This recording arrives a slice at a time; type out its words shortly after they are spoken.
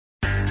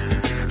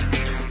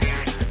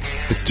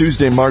It's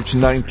Tuesday, March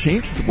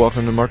 19th.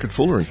 Welcome to Market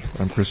Foolery.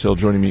 I'm Chris Hill.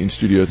 Joining me in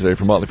studio today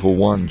from Motley Fool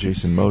One,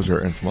 Jason Moser,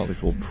 and from Motley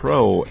Fool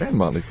Pro and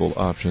Motley Fool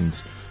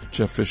Options,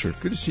 Jeff Fisher.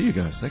 Good to see you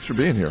guys. Thanks for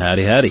being here.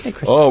 Howdy, howdy. Hey,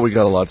 Chris. Oh, we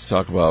got a lot to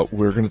talk about.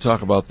 We're going to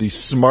talk about the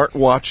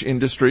smartwatch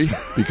industry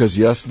because,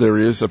 yes, there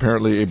is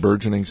apparently a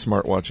burgeoning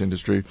smartwatch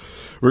industry.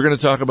 We're going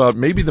to talk about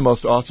maybe the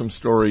most awesome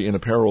story in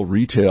apparel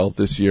retail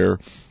this year.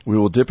 We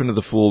will dip into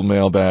the Fool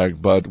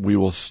mailbag, but we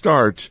will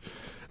start,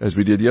 as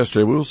we did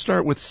yesterday, we will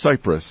start with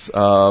Cyprus.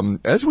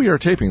 As we are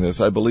taping this,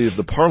 I believe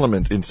the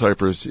parliament in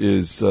Cyprus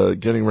is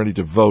getting ready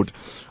to vote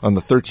on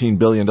the $13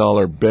 billion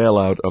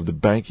bailout of the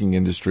banking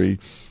industry.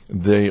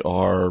 They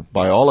are,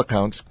 by all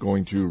accounts,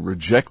 going to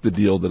reject the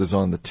deal that is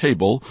on the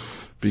table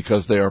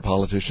because they are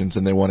politicians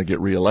and they want to get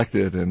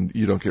reelected. And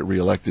you don't get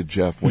reelected,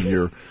 Jeff, when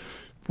you're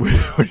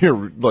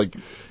like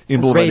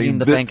implementing raiding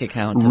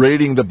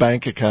the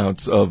bank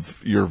accounts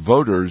of your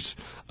voters.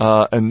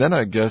 And then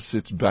I guess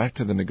it's back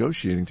to the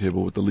negotiating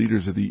table with the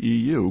leaders of the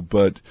EU.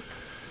 But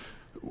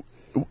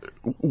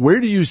where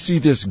do you see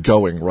this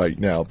going right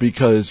now?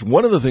 Because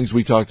one of the things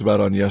we talked about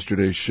on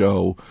yesterday's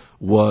show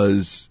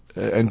was,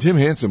 and Tim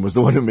Hansen was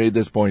the one who made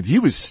this point, he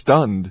was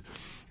stunned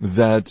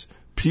that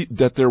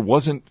there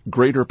wasn't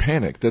greater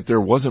panic, that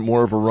there wasn't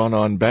more of a run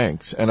on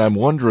banks. And I'm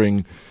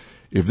wondering,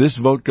 if this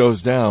vote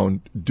goes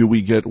down, do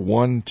we get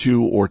 1,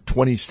 2, or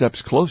 20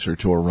 steps closer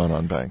to a run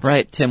on banks?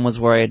 Right. Tim was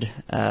worried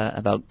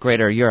about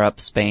greater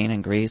Europe, Spain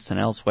and Greece and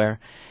elsewhere.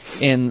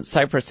 In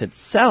Cyprus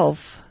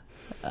itself,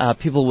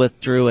 people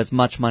withdrew as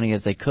much money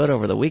as they could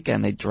over the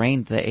weekend. They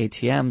drained the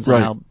ATMs. Right.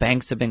 And now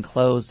banks have been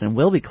closed and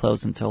will be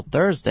closed until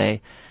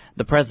Thursday.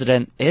 The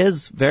president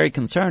is very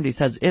concerned. He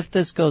says if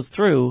this goes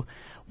through,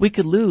 we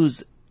could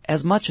lose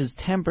as much as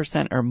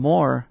 10% or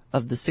more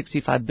of the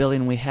 $65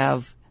 billion we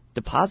have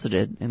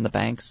deposited in the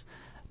banks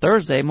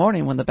Thursday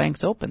morning when the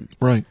banks open.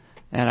 Right.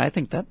 And I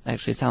think that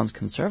actually sounds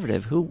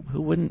conservative. Who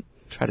wouldn't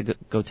try to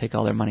go take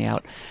all their money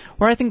out?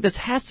 Where I think this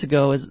has to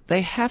go is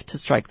they have to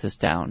strike this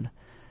down.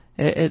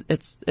 It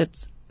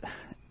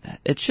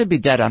should be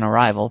dead on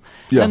arrival.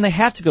 Yeah. Then they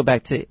have to go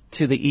back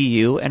to the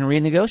EU and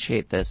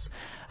renegotiate this.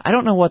 I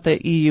don't know what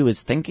the EU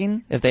is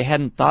thinking, if they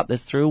hadn't thought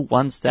this through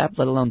one step,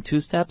 let alone 2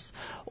 steps,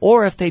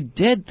 or if they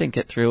did think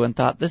it through and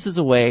thought this is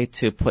a way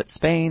to put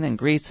Spain and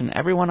Greece and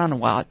everyone on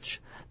watch,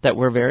 that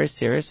we're very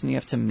serious and you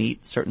have to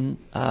meet certain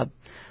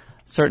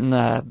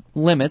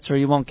limits or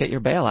you won't get your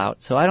bailout.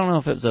 So I don't know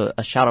if it was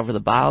a shot over the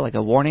bow, like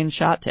a warning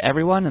shot to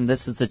everyone, and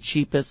this is the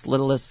cheapest,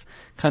 littlest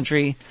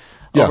country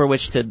over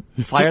which to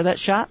fire that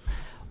shot,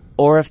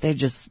 or if they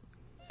just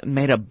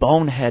made a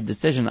bonehead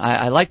decision.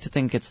 I like to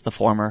think it's the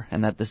former,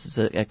 and that this is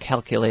a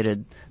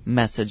calculated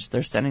message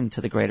they're sending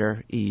to the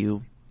greater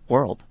EU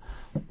world.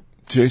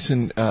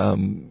 Jason,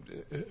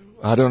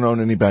 I don't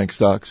own any bank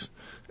stocks,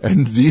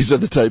 and these are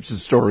the types of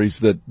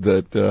stories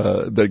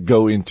that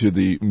go into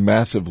the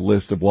massive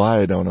list of why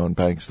I don't own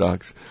bank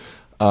stocks.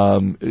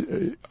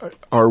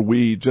 Are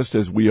we, just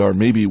as we are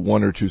maybe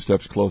 1 or 2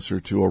 steps closer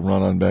to a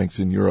run on banks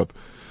in Europe,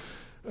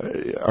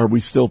 are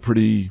we still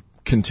pretty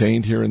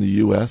contained here in the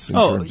U.S.?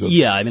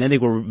 Yeah. I mean, I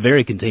think we're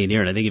very contained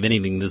here, and I think if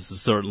anything,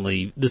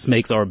 this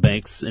makes our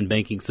banks and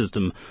banking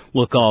system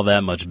look all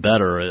that much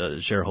better.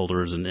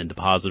 Shareholders and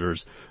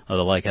depositors, the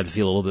like, have to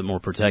feel a little bit more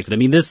protected. I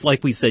mean, this,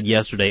 like we said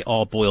yesterday,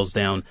 all boils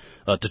down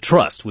to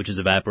trust, which is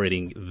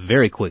evaporating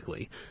very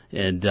quickly.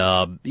 And,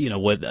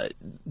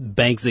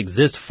 banks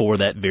exist for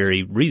that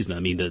very reason. I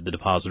mean, the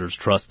depositors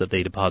trust that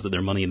they deposit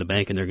their money in the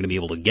bank and they're going to be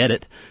able to get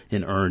it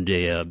and earn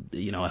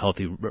a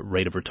healthy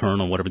rate of return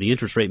on whatever the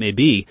interest rate may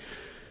be.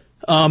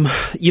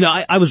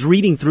 I was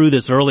reading through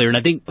this earlier, and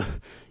I think,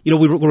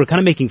 we were kind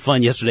of making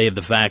fun yesterday of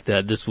the fact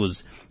that this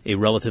was a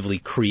relatively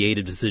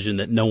creative decision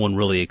that no one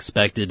really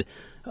expected.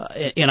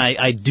 And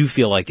I do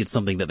feel like it's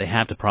something that they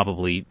have to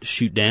probably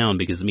shoot down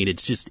because, I mean,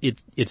 it's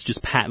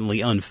just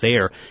patently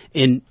unfair.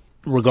 And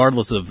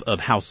regardless of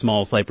how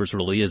small Cyprus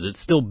really is, it's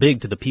still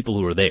big to the people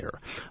who are there.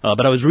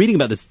 But I was reading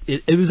about this.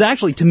 It was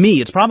actually, to me,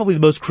 it's probably the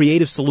most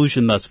creative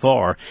solution thus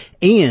far,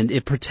 and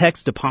it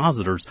protects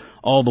depositors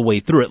all the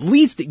way through. At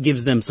least it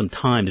gives them some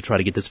time to try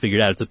to get this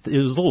figured out. It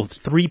was a little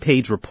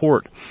 3-page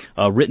report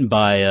written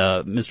by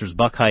Mr.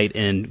 Buckheit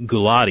and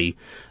Gulati.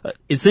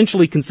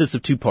 Essentially consists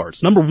of 2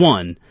 parts. Number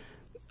 1,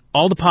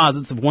 all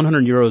deposits of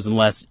 100 euros and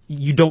less,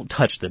 you don't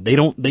touch them.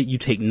 You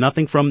take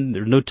nothing from them.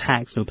 There's no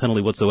tax, no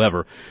penalty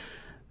whatsoever.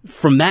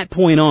 From that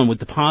point on, with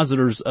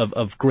depositors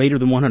of greater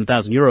than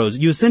 100,000 euros,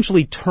 you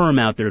essentially term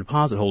out their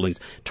deposit holdings,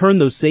 turn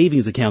those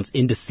savings accounts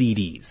into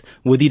CDs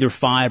with either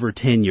 5 or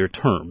 10-year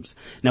terms.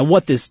 Now,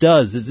 what this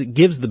does is it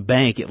gives the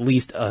bank at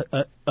least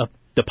a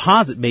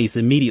deposit base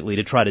immediately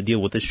to try to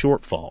deal with the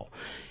shortfall.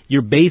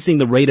 You're basing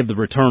the rate of the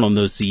return on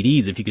those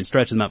CDs, if you can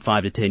stretch them out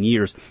 5 to 10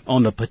 years,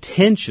 on the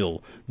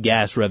potential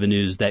gas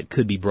revenues that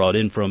could be brought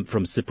in from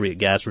Cypriot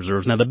gas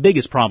reserves. Now, the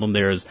biggest problem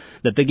there is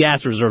that the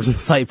gas reserves in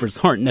Cyprus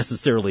aren't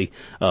necessarily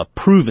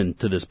proven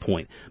to this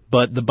point.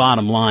 But the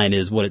bottom line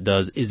is what it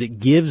does is it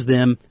gives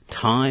them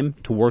time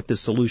to work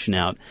this solution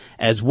out,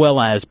 as well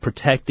as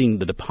protecting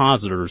the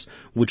depositors,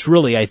 which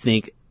really, I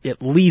think,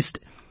 at least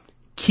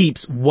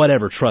keeps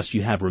whatever trust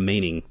you have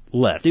remaining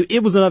left.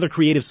 It was another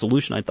creative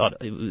solution. I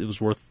thought it was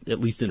worth at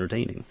least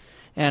entertaining.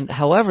 And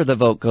however the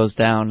vote goes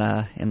down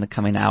in the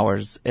coming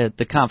hours,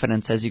 the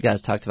confidence, as you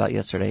guys talked about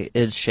yesterday,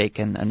 is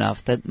shaken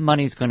enough that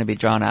money's going to be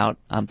drawn out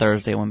on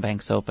Thursday when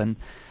banks open,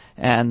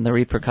 and the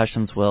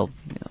repercussions will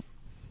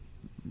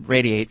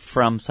radiate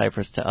from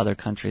Cyprus to other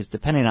countries,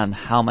 depending on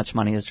how much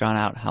money is drawn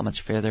out, how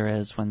much fear there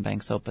is when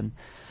banks open.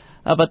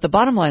 But the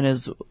bottom line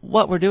is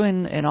what we're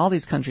doing in all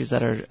these countries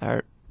that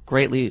are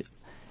greatly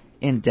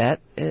in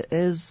debt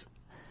is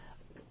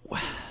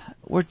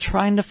we're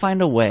trying to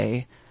find a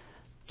way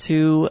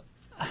to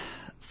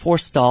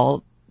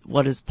forestall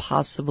what is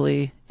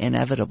possibly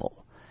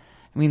inevitable.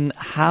 I mean,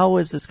 how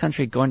is this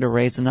country going to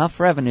raise enough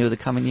revenue the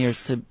coming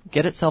years to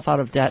get itself out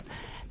of debt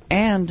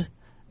and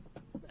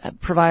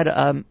provide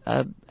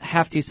a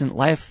half-decent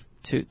life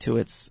to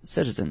its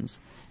citizens,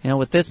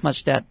 with this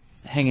much debt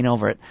hanging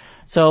over it?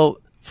 So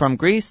from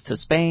Greece to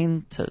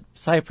Spain to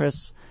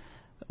Cyprus,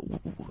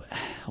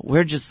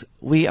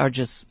 we are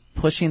just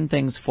pushing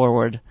things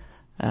forward,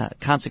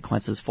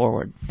 consequences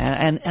forward,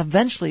 and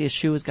eventually a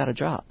shoe has got to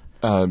drop.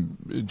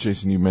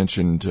 Jason, you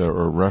mentioned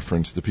or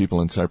referenced the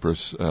people in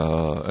Cyprus,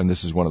 and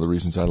this is one of the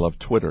reasons I love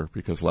Twitter,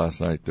 because last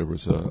night there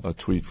was a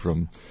tweet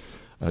from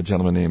a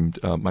gentleman named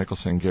Michael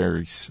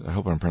Sangaris. I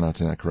hope I'm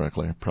pronouncing that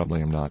correctly. I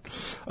probably am not.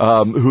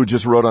 Who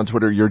just wrote on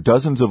Twitter, "Your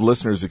dozens of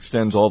listeners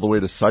extends all the way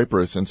to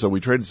Cyprus." And so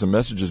we traded some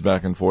messages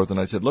back and forth, and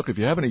I said, look, if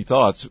you have any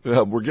thoughts,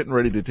 we're getting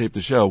ready to tape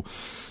the show.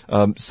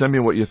 Send me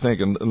what you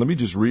think. And let me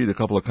just read a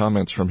couple of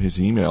comments from his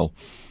email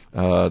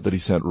that he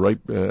sent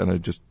and I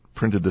just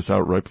printed this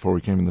out right before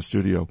we came in the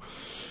studio.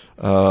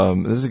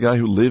 This is a guy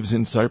who lives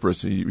in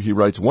Cyprus. He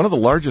writes, "One of the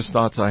largest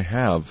thoughts I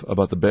have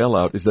about the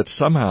bailout is that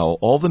somehow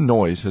all the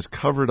noise has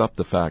covered up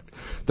the fact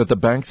that the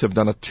banks have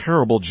done a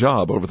terrible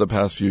job over the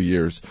past few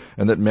years,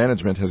 and that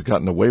management has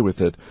gotten away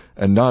with it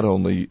and not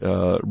only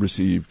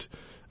gotten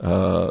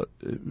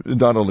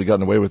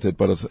away with it,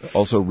 but has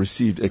also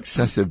received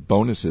excessive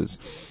bonuses.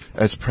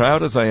 As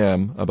proud as I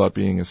am about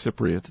being a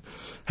Cypriot,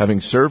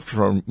 having served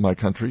for my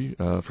country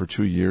for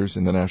 2 years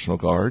in the National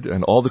Guard,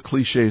 and all the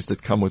cliches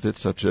that come with it,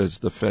 such as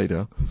the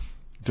feta."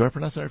 Do I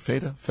pronounce that right?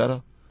 Feta?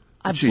 Feta?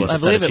 I Cheese.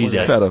 believe it was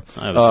Feta.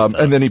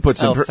 And then he puts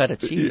feta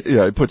cheese.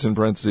 Yeah, he puts in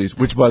parentheses,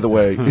 which, by the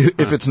way,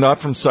 if it's not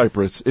from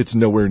Cyprus, it's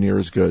nowhere near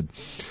as good.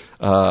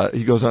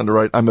 He goes on to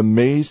write, "I'm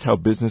amazed how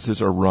businesses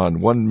are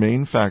run. One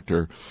main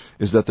factor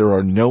is that there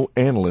are no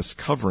analysts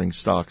covering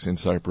stocks in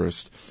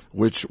Cyprus,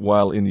 which,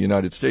 while in the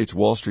United States,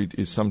 Wall Street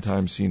is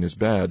sometimes seen as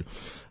bad,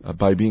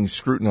 by being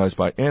scrutinized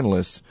by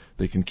analysts,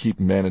 they can keep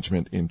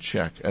management in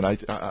check." And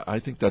I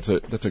think that's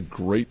a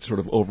great sort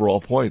of overall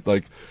point.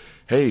 Like,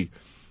 hey,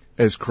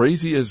 as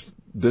crazy as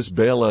this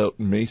bailout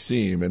may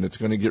seem, and it's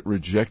going to get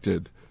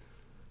rejected,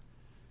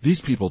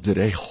 these people did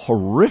a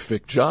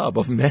horrific job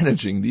of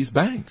managing these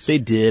banks. They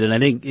did, and I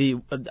think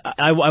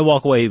I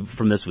walk away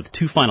from this with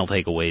two final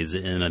takeaways,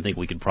 and I think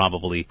we could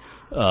probably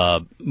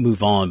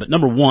move on. But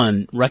number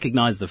one,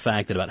 recognize the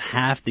fact that about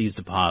half these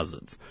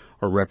deposits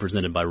are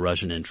represented by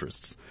Russian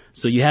interests.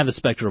 So you have the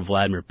specter of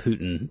Vladimir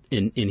Putin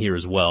in here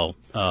as well,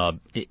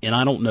 and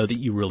I don't know that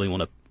you really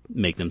want to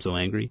make them so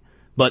angry.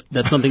 But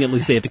that's something at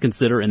least they have to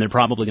consider, and they're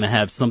probably going to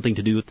have something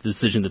to do with the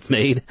decision that's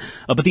made.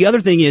 But the other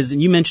thing is,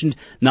 and you mentioned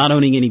not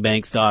owning any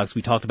bank stocks.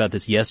 We talked about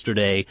this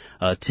yesterday.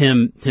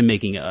 Tim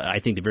making, I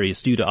think, the very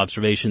astute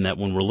observation that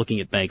when we're looking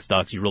at bank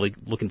stocks, you're really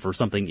looking for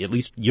something, at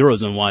least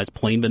Eurozone-wise,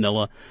 plain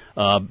vanilla.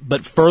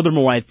 But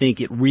furthermore, I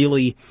think it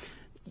really,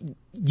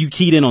 you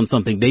keyed in on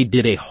something. They've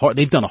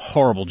done a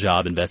horrible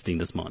job investing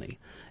this money.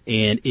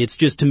 And it's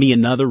just, to me,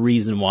 another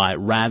reason why,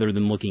 rather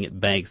than looking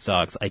at bank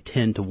stocks, I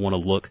tend to want to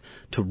look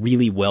to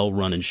really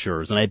well-run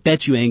insurers. And I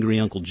bet you Angry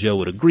Uncle Joe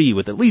would agree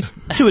with, at least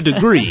to a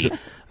degree.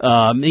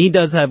 He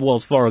does have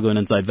Wells Fargo and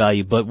Inside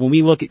Value, but when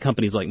we look at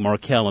companies like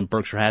Markel and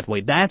Berkshire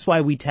Hathaway, that's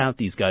why we tout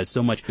these guys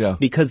so much,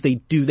 because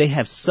they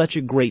have such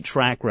a great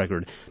track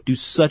record, do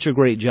such a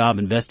great job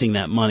investing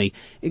that money.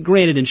 And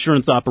granted,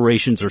 insurance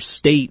operations are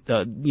state,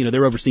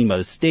 they're overseen by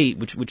the state,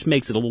 which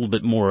makes it a little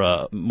bit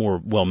more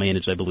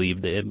well-managed, I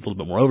believe. They have a little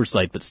bit more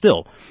oversight, but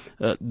still,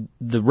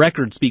 the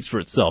record speaks for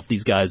itself.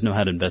 These guys know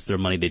how to invest their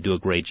money. They do a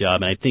great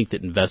job, and I think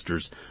that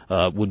investors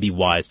would be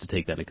wise to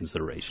take that into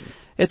consideration.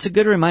 It's a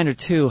good reminder,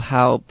 too,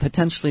 how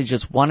potentially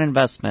just one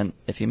investment,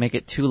 if you make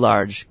it too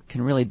large,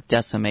 can really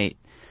decimate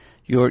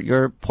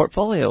your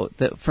portfolio.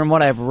 From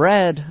what I've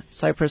read,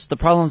 Cyprus, the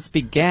problems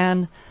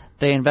began,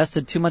 they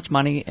invested too much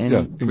money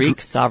in Greek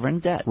sovereign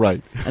debt.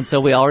 Right. And so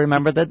we all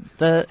remember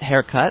the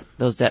haircut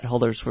those debt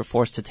holders were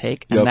forced to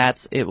take,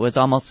 and it was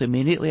almost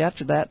immediately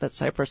after that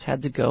Cyprus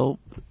had to go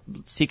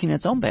seeking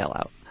its own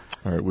bailout.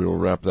 All right, we will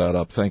wrap that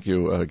up. Thank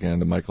you again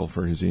to Michael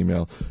for his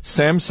email.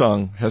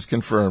 Samsung has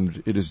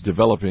confirmed it is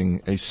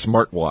developing a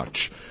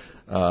smartwatch.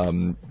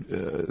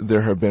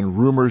 There have been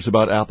rumors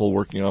about Apple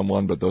working on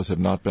one, but those have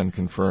not been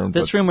confirmed.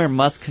 This rumor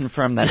must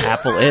confirm that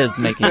Apple is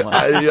making one.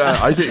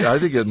 I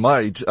think it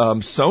might.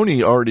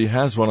 Sony already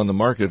has one on the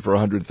market for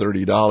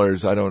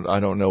 $130. I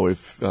don't know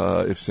if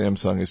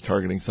Samsung is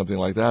targeting something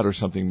like that or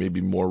something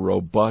maybe more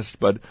robust,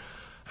 but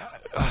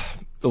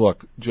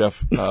look,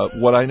 Jeff,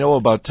 what I know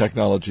about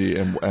technology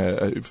and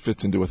it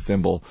fits into a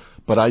thimble,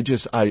 but I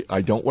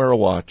don't wear a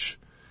watch,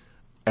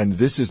 and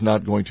this is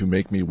not going to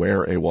make me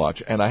wear a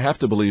watch. And I have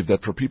to believe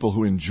that for people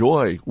who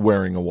enjoy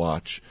wearing a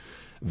watch,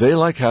 they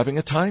like having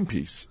a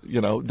timepiece.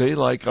 They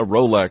like a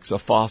Rolex, a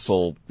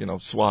Fossil,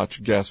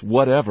 Swatch, Guess,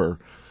 whatever.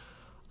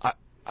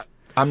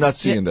 I'm not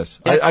seeing this.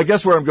 I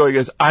guess where I'm going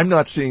is I'm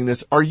not seeing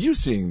this. Are you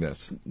seeing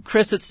this?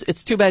 Chris,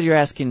 it's too bad you're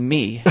asking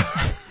me.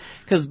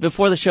 Because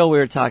before the show we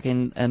were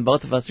talking, and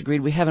both of us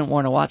agreed we haven't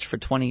worn a watch for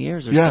 20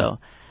 years or so.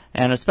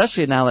 And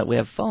especially now that we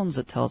have phones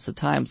that tell us the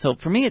time. So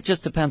for me, it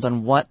just depends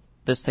on what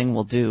this thing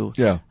will do.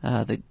 Yeah.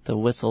 The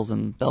whistles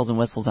and bells and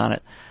whistles on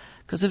it.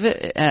 Because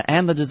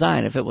and the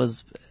design, if it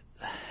was,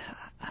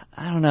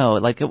 I don't know,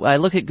 like I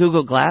look at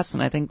Google Glass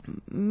and I think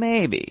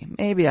maybe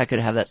I could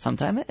have that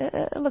sometime.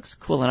 It looks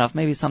cool enough.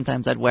 Maybe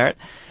sometimes I'd wear it.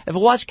 If a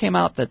watch came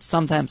out that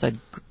sometimes I'd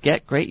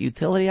get great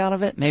utility out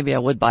of it, maybe I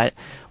would buy it.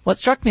 What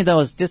struck me though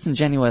as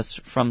disingenuous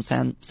from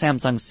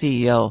Samsung's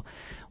CEO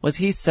was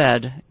he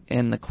said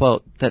in the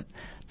quote that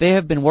they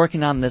have been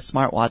working on this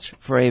smartwatch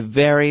for a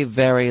very,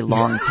 very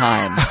long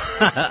time.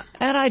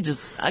 And I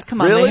just, come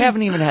on, Really? They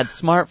haven't even had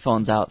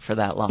smartphones out for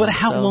that long. But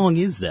how long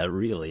is that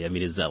really? I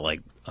mean, is that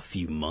like a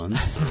few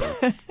months or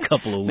a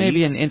couple of weeks?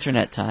 Maybe an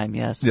internet time,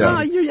 yes. Yeah.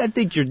 I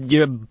think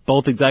you're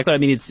both exactly. I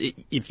mean,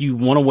 if you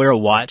want to wear a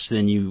watch,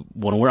 then you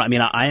want to wear. I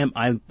mean,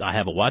 I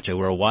have a watch. I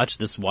wear a watch.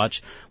 This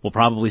watch will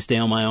probably stay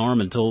on my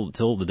arm until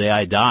the day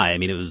I die. I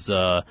mean, it was.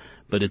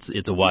 But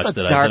it's a watch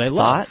that I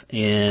love.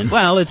 And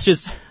well, it's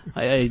just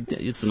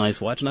it's a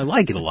nice watch and I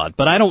like it a lot.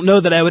 But I don't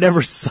know that I would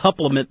ever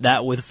supplement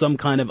that with some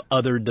kind of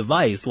other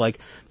device. Like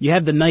you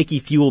have the Nike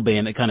Fuel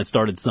Band that kind of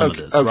started some of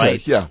this,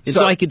 right? Yeah. And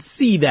so I could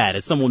see that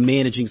as someone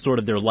managing sort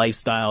of their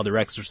lifestyle, their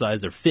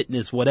exercise, their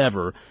fitness,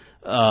 whatever.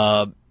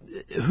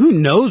 Who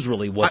knows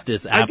really what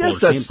this Apple or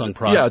Samsung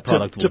product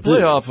will do. To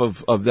play off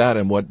of that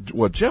and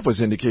what Jeff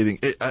was indicating,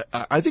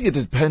 I think it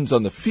depends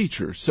on the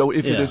feature. So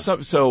if it is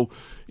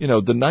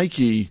the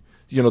Nike,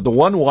 the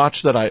one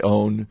watch that I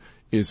own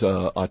is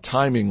a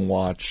timing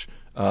watch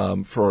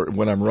for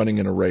when I'm running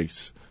in a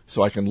race.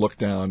 So I can look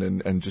down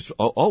and just,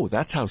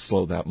 that's how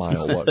slow that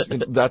mile was,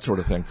 that sort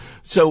of thing.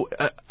 So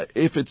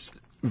if it's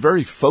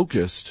very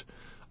focused,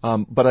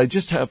 but I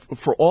just have,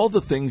 for all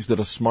the things that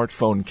a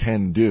smartphone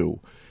can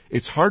do,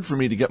 it's hard for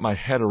me to get my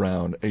head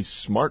around a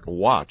smart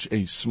watch,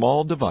 a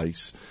small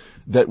device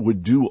that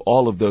would do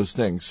all of those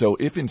things. So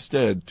if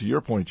instead, to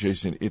your point,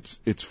 Jason,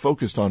 it's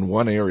focused on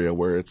one area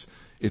where it's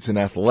an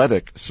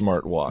athletic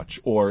smartwatch,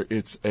 or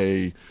it's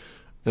a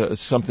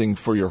something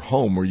for your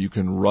home where you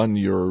can run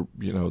your,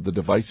 the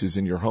devices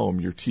in your home,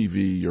 your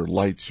TV, your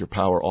lights, your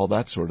power, all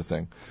that sort of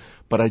thing.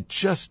 But I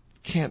just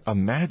can't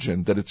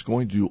imagine that it's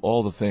going to do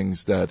all the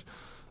things that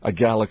a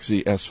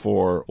Galaxy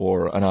S4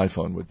 or an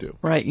iPhone would do.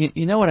 Right.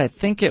 You know what I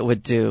think it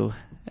would do,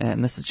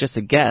 and this is just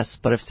a guess,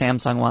 but if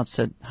Samsung wants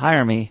to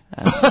hire me,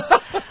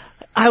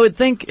 I would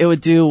think it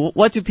would do,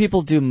 what do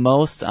people do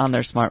most on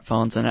their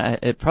smartphones? And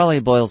it probably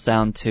boils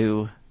down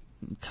to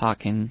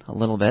talking a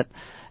little bit.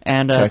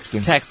 And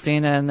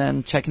texting and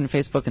then checking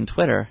Facebook and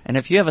Twitter. And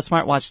if you have a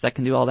smartwatch that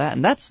can do all that,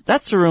 and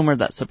that's a rumor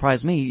that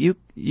surprised me,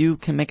 you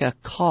can make a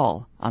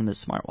call on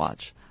this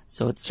smartwatch.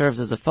 So it serves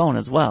as a phone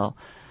as well.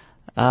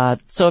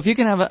 So if you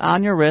can have it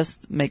on your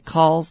wrist, make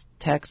calls,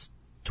 text,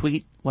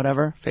 tweet,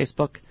 whatever,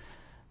 Facebook,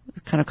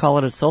 kind of call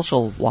it a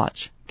social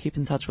watch. Keep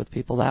in touch with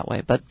people that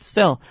way. But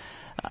still,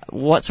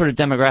 what sort of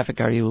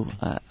demographic are you?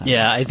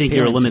 I think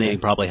you're eliminating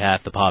probably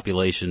half the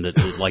population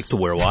that likes to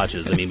wear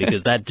watches. I mean,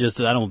 because I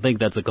don't think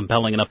that's a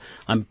compelling enough.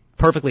 I'm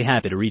perfectly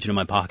happy to reach into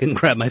my pocket and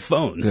grab my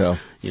phone. Yeah.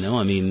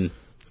 I mean.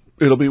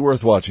 It'll be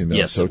worth watching, though.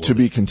 Yes, so to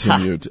be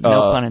continued.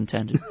 No pun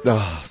intended.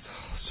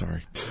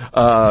 Sorry.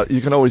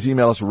 You can always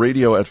email us.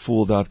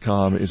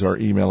 radio@fool.com is our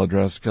email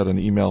address. Got an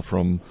email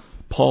from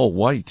Paul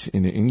White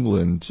in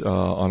England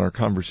on our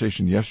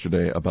conversation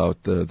yesterday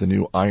about the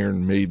new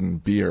Iron Maiden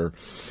beer.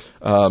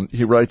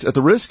 He writes, at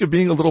the risk of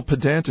being a little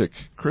pedantic,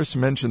 Chris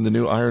mentioned the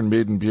new Iron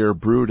Maiden beer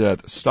brewed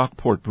at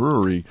Stockport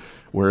Brewery,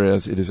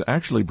 whereas it is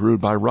actually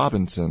brewed by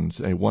Robinson's,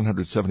 a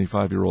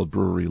 175-year-old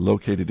brewery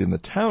located in the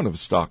town of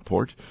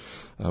Stockport,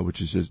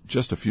 which is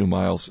just a few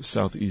miles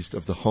southeast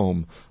of the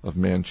home of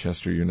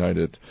Manchester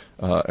United.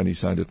 And he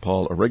signed it,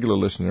 Paul, a regular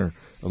listener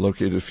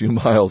located a few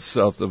miles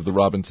south of the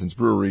Robinson's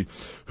Brewery,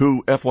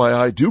 who,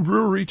 FYI, do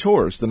brewery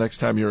tours the next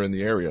time you're in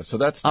the area. So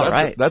that's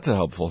a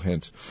helpful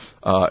hint.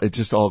 It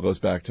just all goes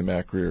back to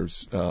Matt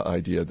Greer's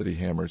idea that he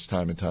hammers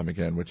time and time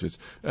again, which is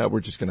we're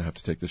just going to have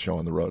to take the show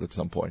on the road at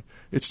some point.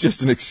 It's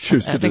just an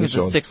excuse to do the show. I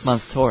think it's a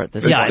 6-month tour at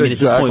this point. Yeah, I mean, at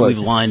this point, we've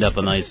lined up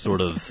a nice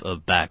sort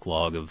of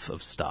backlog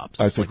of stops.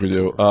 I think we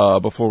do.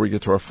 Before we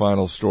get to our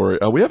final story,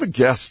 we have a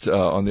guest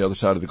on the other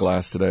side of the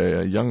glass today,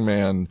 a young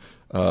man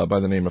by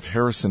the name of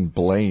Harrison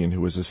Blaine,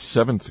 who is a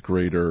 7th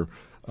grader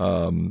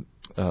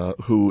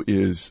who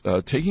is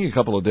taking a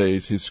couple of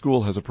days. His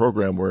school has a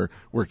program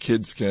where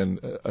kids can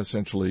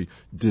essentially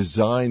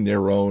design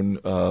their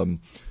own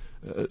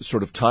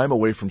sort of time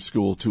away from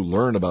school to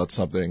learn about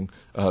something,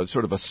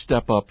 sort of a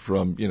step up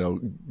from,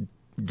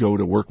 go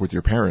to work with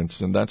your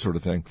parents and that sort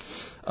of thing.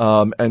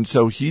 And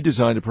so he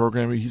designed a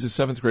program. He's a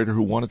 7th grader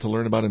who wanted to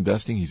learn about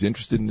investing. He's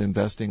interested in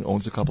investing,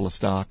 owns a couple of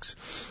stocks.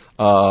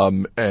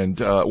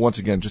 Once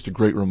again, just a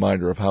great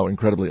reminder of how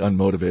incredibly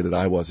unmotivated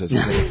I was as a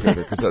 7th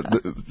grader,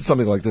 because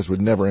something like this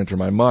would never enter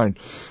my mind.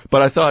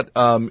 But I thought,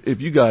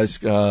 if you guys,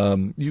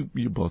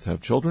 you both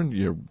have children,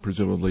 you're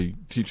presumably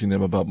teaching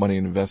them about money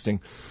and investing.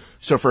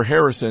 So for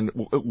Harrison,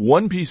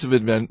 one piece of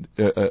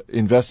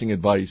investing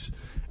advice,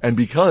 and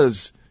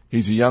because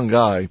he's a young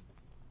guy,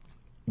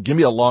 give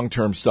me a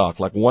long-term stock,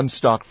 like one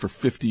stock for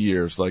 50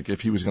 years, like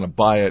if he was going to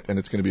buy it and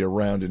it's going to be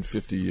around in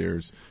 50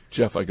 years.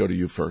 Jeff, I go to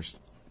you first.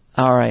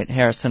 All right,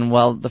 Harrison.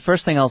 Well, the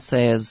first thing I'll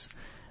say is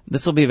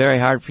this will be very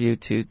hard for you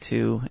to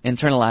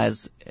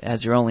internalize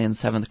as you're only in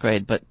 7th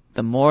grade, but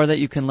the more that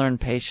you can learn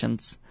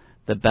patience,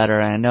 the better.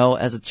 And I know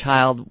as a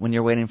child, when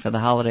you're waiting for the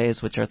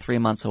holidays, which are 3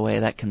 months away,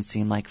 that can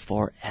seem like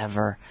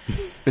forever.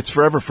 It's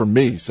forever for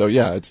me, so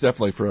yeah, it's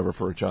definitely forever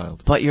for a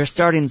child. But you're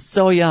starting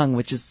so young,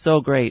 which is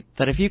so great,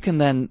 that if you can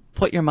then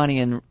put your money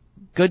in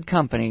good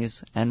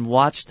companies and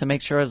watch to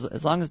make sure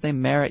as long as they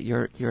merit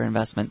your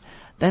investment,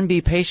 then be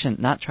patient,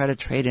 not try to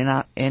trade in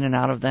and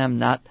out of them,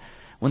 not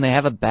when they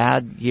have a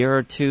bad year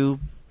or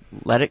two,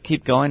 let it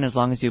keep going as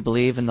long as you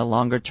believe in the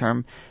longer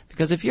term.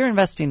 Because if you're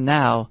investing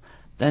now,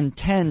 then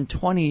 10,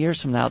 20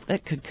 years from now,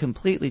 that could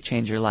completely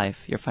change your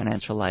life, your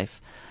financial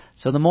life.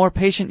 So the more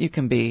patient you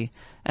can be,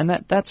 and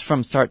that's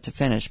from start to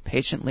finish,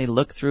 patiently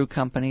look through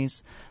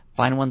companies,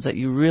 find ones that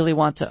you really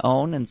want to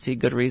own and see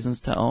good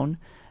reasons to own,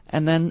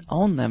 and then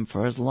own them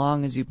for as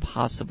long as you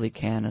possibly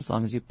can, as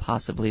long as you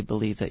possibly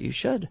believe that you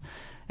should.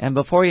 And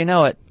before you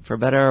know it, for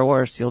better or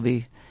worse, you'll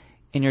be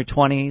in your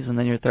 20s and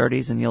then your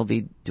 30s, and you'll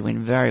be doing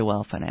very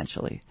well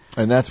financially.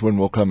 And that's when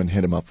we'll come and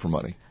hit him up for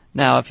money.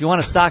 Now, if you want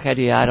a stock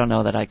idea, I don't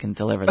know that I can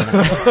deliver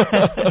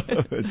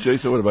that.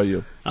 Jason, what about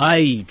you?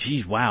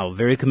 Wow,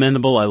 very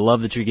commendable. I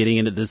love that you're getting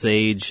into this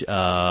age.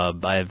 I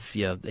have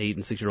 8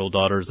 and 6-year-old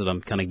daughters that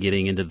I'm kind of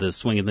getting into the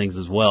swing of things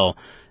as well.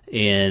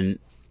 And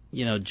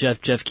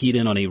Jeff keyed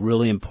in on a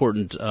really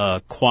important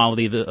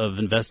quality of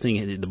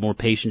investing. The more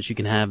patience you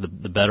can have,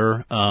 the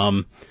better.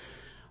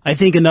 I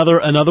think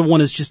another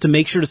one is just to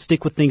make sure to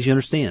stick with things you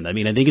understand. I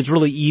mean, I think it's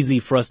really easy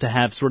for us to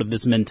have sort of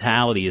this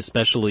mentality,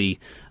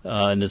 especially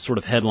in this sort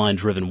of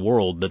headline-driven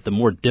world, that the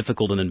more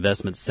difficult an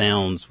investment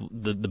sounds,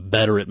 the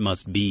better it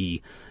must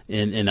be.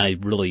 And I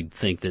really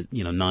think that,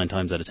 9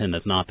 times out of 10,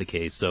 that's not the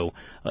case. So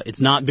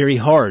it's not very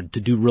hard to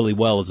do really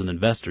well as an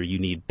investor. You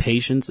need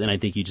patience, and I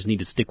think you just need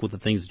to stick with the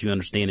things that you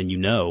understand and you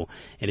know.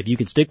 And if you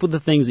can stick with the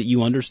things that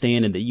you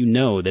understand and that you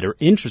know that are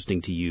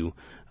interesting to you,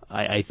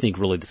 I think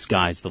really the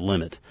sky's the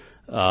limit.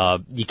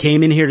 You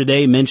came in here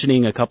today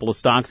mentioning a couple of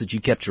stocks that you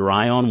kept your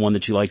eye on. One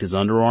that you liked is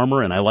Under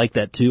Armour, and I like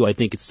that too. I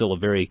think it's still a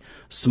very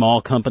small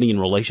company in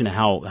relation to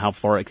how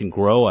far it can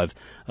grow. I've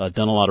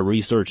done a lot of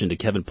research into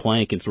Kevin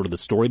Plank and sort of the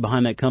story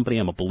behind that company.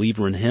 I'm a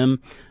believer in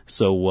him.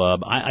 So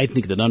I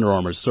think that Under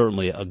Armour is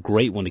certainly a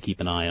great one to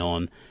keep an eye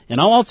on. And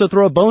I'll also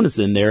throw a bonus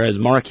in there as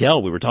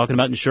Markel. We were talking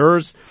about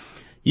insurers.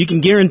 You can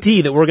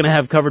guarantee that we're going to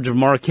have coverage of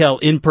Markel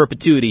in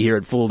perpetuity here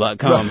at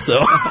Fool.com.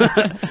 So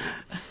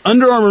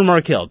Under Armour and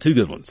Markel, 2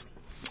 good ones.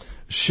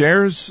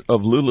 Shares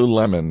of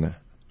Lululemon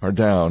are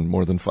down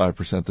more than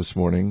 5% this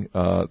morning.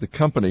 The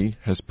company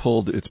has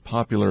pulled its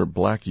popular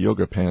black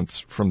yoga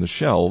pants from the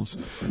shelves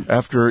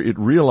after it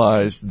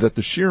realized that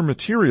the sheer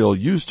material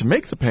used to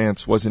make the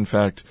pants was, in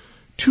fact,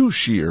 too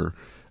sheer,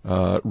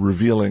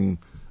 revealing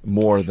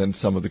more than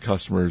some of the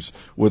customers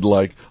would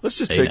like. Let's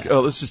just take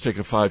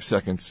a 5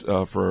 seconds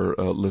for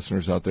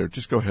listeners out there.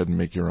 Just go ahead and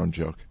make your own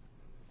joke.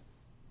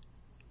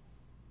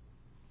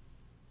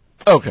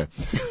 Okay.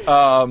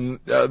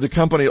 The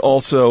company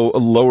also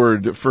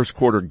lowered first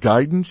quarter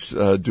guidance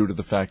due to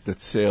the fact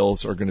that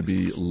sales are going to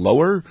be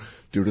lower,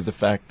 due to the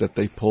fact that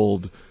they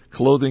pulled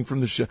clothing from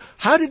the shelf.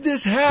 How did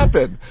this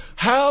happen?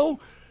 How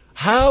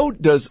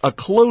does a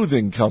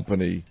clothing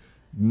company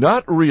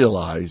not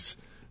realize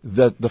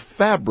that the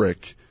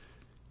fabric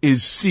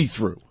is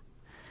see-through?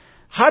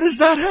 How does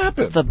that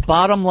happen? The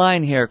bottom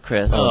line here,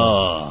 Chris,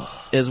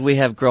 is we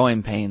have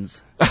growing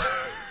pains.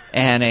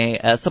 And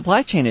a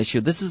supply chain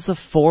issue. This is the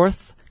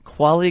 4th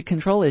quality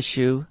control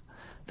issue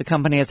the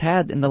company has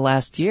had in the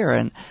last year,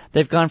 and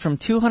they've gone from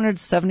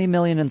 $270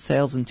 million in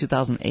sales in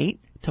 2008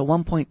 to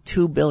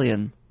 $1.2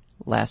 billion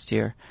last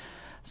year.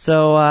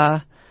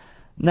 So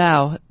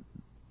now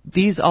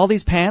all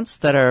these pants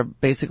that are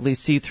basically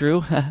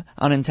see-through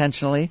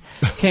unintentionally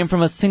came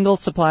from a single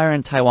supplier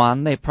in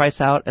Taiwan. They price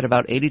out at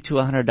about $80 to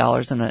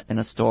 $100 in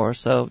a store,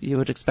 so you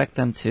would expect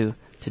them to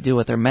do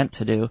what they're meant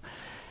to do.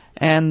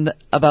 And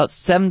about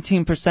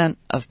 17%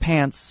 of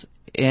pants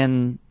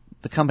in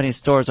the company's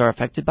stores are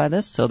affected by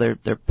this, so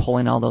they're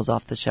pulling all those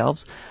off the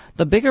shelves.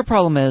 The bigger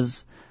problem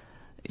is,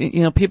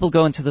 people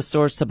go into the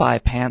stores to buy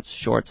pants,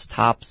 shorts,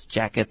 tops,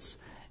 jackets,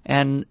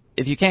 and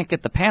if you can't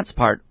get the pants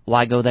part,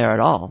 why go there at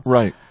all?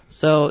 Right.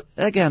 So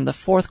again, the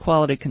 4th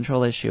quality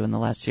control issue in the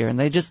last year, and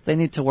they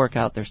need to work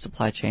out their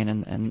supply chain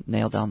and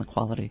nail down the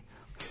quality.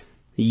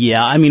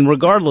 Yeah, I mean,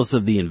 regardless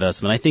of the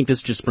investment, I think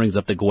this just brings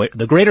up the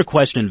greater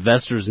question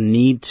investors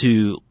need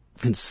to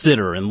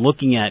consider in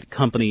looking at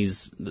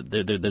companies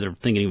that they're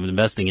thinking of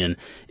investing in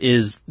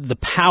is the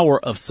power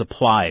of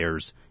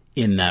suppliers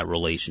in that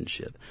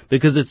relationship,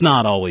 because it's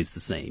not always the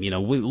same. You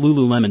know,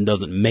 Lululemon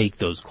doesn't make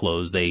those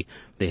clothes. They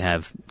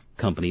have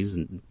companies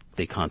and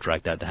they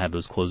contract out to have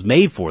those clothes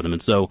made for them.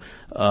 And so,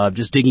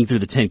 just digging through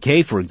the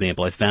 10K, for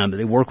example, I found that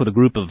they work with a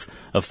group of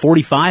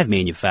 45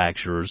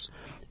 manufacturers,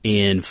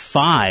 and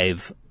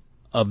 5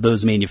 of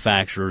those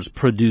manufacturers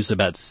produce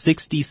about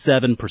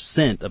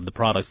 67% of the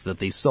products that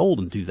they sold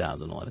in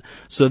 2011.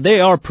 So they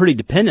are pretty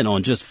dependent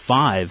on just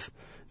 5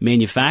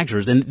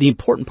 manufacturers. And the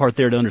important part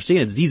there to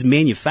understand is these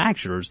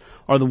manufacturers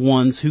are the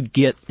ones who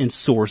get and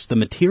source the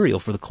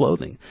material for the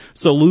clothing.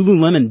 So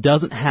Lululemon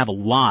doesn't have a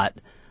lot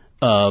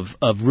of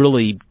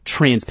really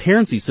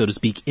transparency, so to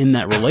speak, in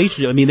that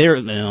relationship. I mean,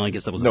 I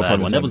guess that was a bad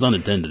one. That was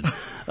unintended.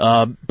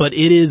 But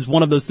it is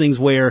one of those things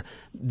where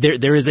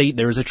there is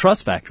a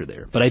trust factor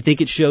there. But I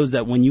think it shows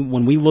that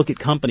when we look at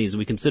companies and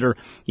we consider,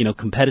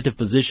 competitive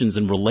positions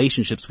and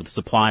relationships with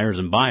suppliers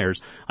and buyers,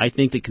 I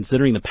think that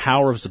considering the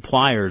power of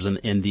suppliers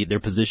and their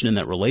position in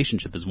that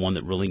relationship is one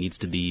that really needs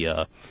to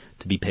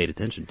be paid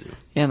attention to.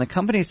 Yeah, and the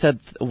company said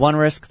one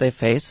risk they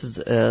face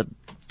is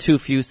too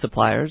few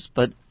suppliers,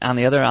 but on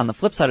the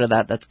flip side of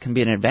that can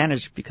be an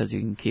advantage because you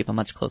can keep a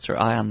much closer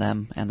eye on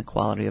them and the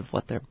quality of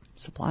what they're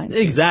supplying.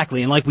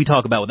 Exactly, and like we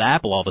talk about with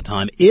Apple all the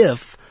time,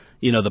 if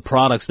the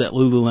products that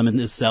Lululemon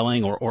is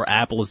selling or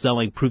Apple is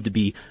selling prove to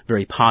be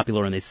very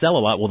popular and they sell a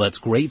lot, well, that's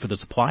great for the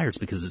suppliers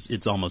because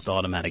it's almost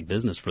automatic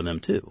business for them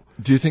too.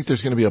 Do you think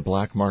there's going to be a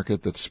black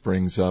market that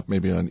springs up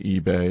maybe on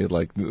eBay?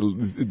 Like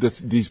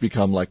these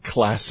become like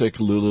classic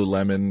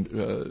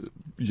Lululemon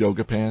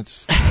yoga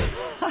pants?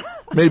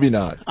 Maybe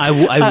not. I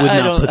would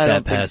not put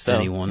that past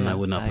anyone. I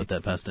would not put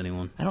that past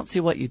anyone. I don't see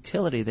what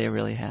utility they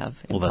really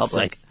have in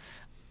public.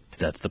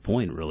 That's the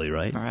point, really,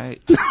 right? All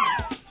right.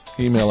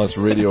 Email us,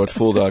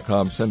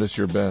 radio@fool.com. Send us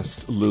your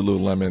best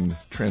Lululemon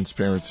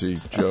transparency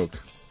joke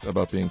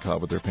about being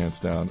caught with their pants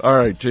down. All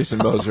right, Jason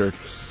Moser,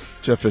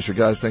 Jeff Fisher.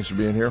 Guys, thanks for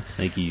being here.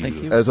 Thank you. Thank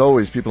you. As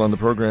always, people on the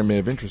program may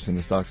have interest in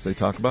the stocks they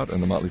talk about,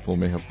 and the Motley Fool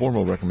may have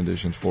formal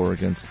recommendations for or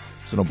against,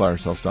 so don't buy or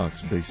sell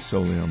stocks based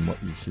solely on what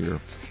you hear.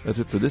 That's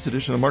it for this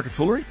edition of Market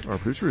Foolery. Our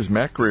producer is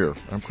Matt Greer.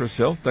 I'm Chris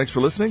Hill. Thanks for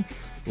listening.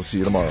 We'll see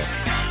you tomorrow.